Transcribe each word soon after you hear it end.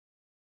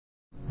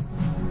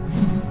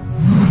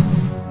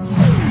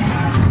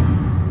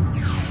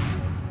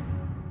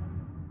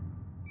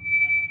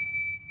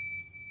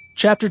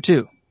Chapter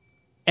 2.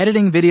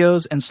 Editing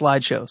Videos and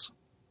Slideshows.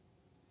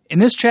 In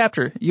this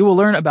chapter, you will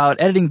learn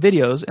about editing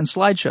videos and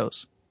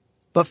slideshows.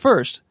 But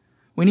first,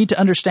 we need to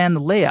understand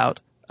the layout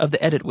of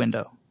the edit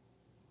window.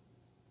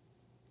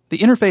 The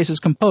interface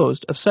is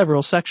composed of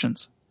several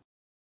sections.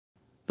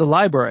 The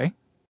library,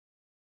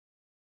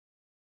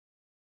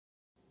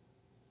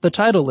 the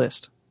title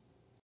list,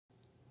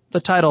 the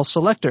title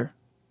selector,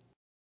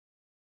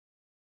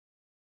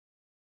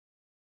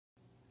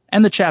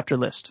 and the chapter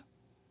list.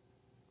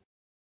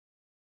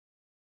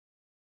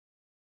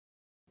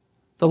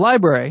 The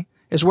library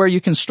is where you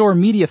can store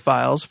media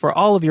files for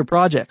all of your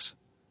projects.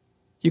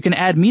 You can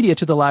add media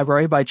to the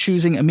library by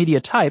choosing a media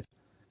type,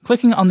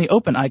 clicking on the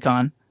Open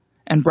icon,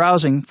 and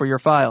browsing for your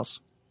files.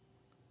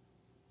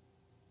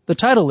 The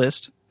title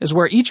list is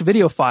where each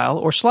video file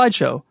or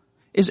slideshow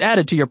is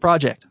added to your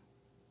project.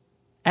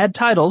 Add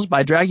titles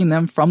by dragging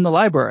them from the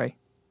library,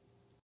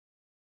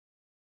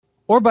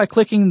 or by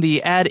clicking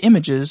the Add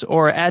Images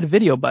or Add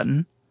Video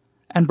button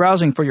and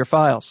browsing for your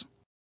files.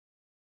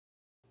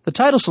 The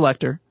title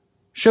selector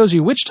shows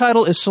you which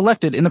title is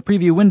selected in the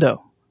preview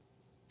window.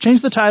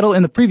 Change the title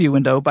in the preview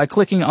window by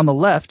clicking on the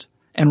left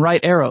and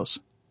right arrows.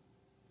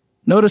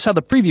 Notice how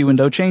the preview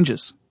window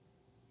changes.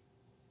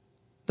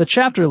 The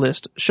chapter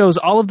list shows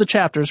all of the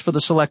chapters for the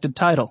selected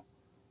title.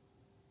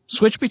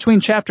 Switch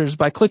between chapters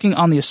by clicking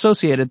on the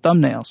associated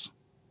thumbnails.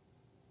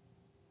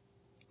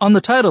 On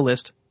the title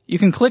list, you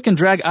can click and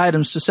drag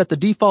items to set the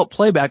default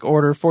playback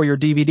order for your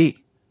DVD.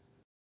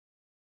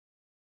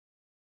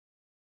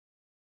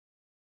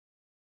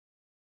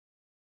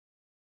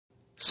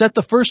 Set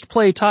the first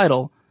play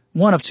title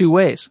one of two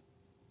ways,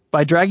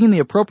 by dragging the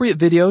appropriate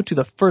video to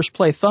the first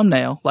play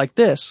thumbnail like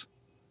this,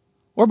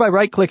 or by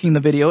right-clicking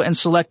the video and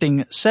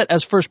selecting Set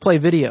as First Play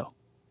Video.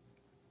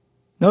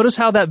 Notice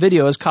how that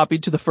video is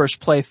copied to the first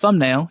play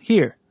thumbnail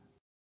here.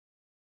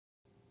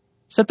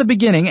 Set the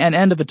beginning and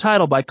end of a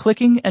title by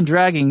clicking and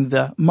dragging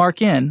the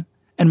Mark In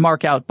and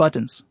Mark Out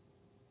buttons.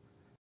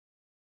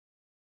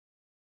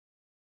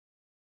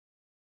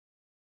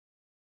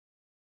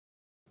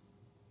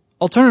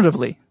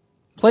 Alternatively,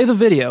 play the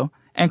video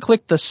and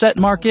click the Set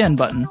Mark In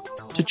button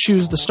to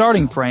choose the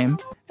starting frame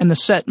and the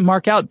Set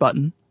Mark Out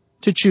button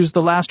to choose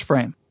the last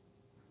frame.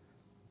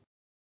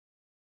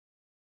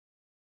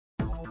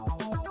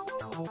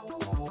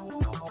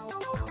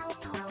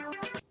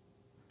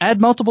 Add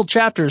multiple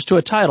chapters to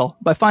a title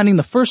by finding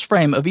the first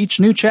frame of each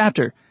new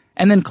chapter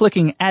and then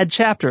clicking Add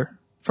Chapter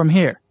from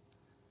here.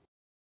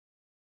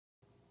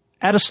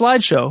 Add a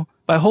slideshow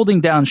by holding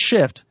down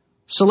Shift,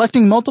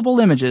 selecting multiple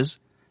images,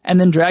 and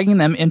then dragging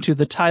them into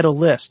the title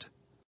list.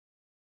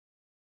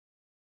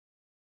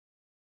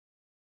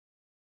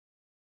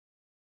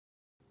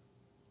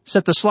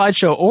 Set the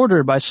slideshow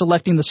order by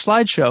selecting the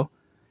slideshow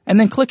and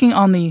then clicking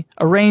on the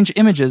Arrange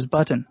Images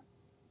button.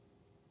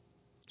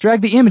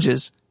 Drag the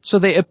images so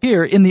they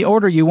appear in the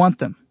order you want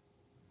them.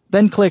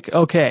 Then click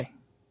OK.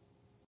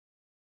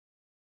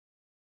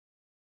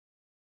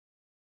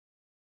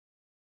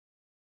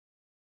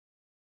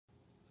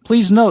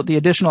 Please note the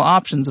additional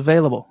options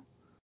available.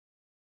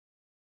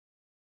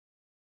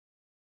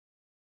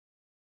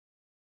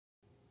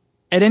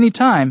 At any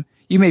time,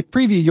 you may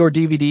preview your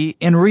DVD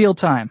in real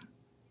time.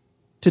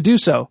 To do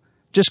so,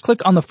 just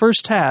click on the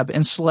first tab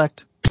and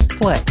select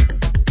Play.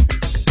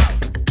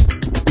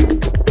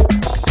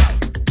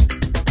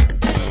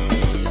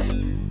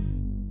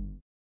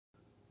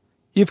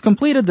 You've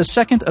completed the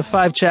second of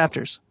 5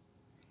 chapters.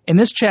 In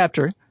this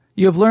chapter,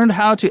 you have learned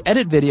how to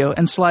edit video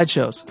and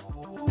slideshows.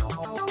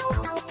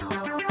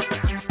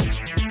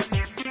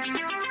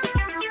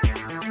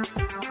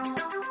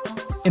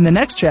 In the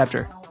next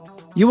chapter,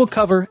 you will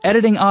cover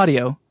editing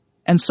audio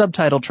and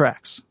subtitle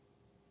tracks.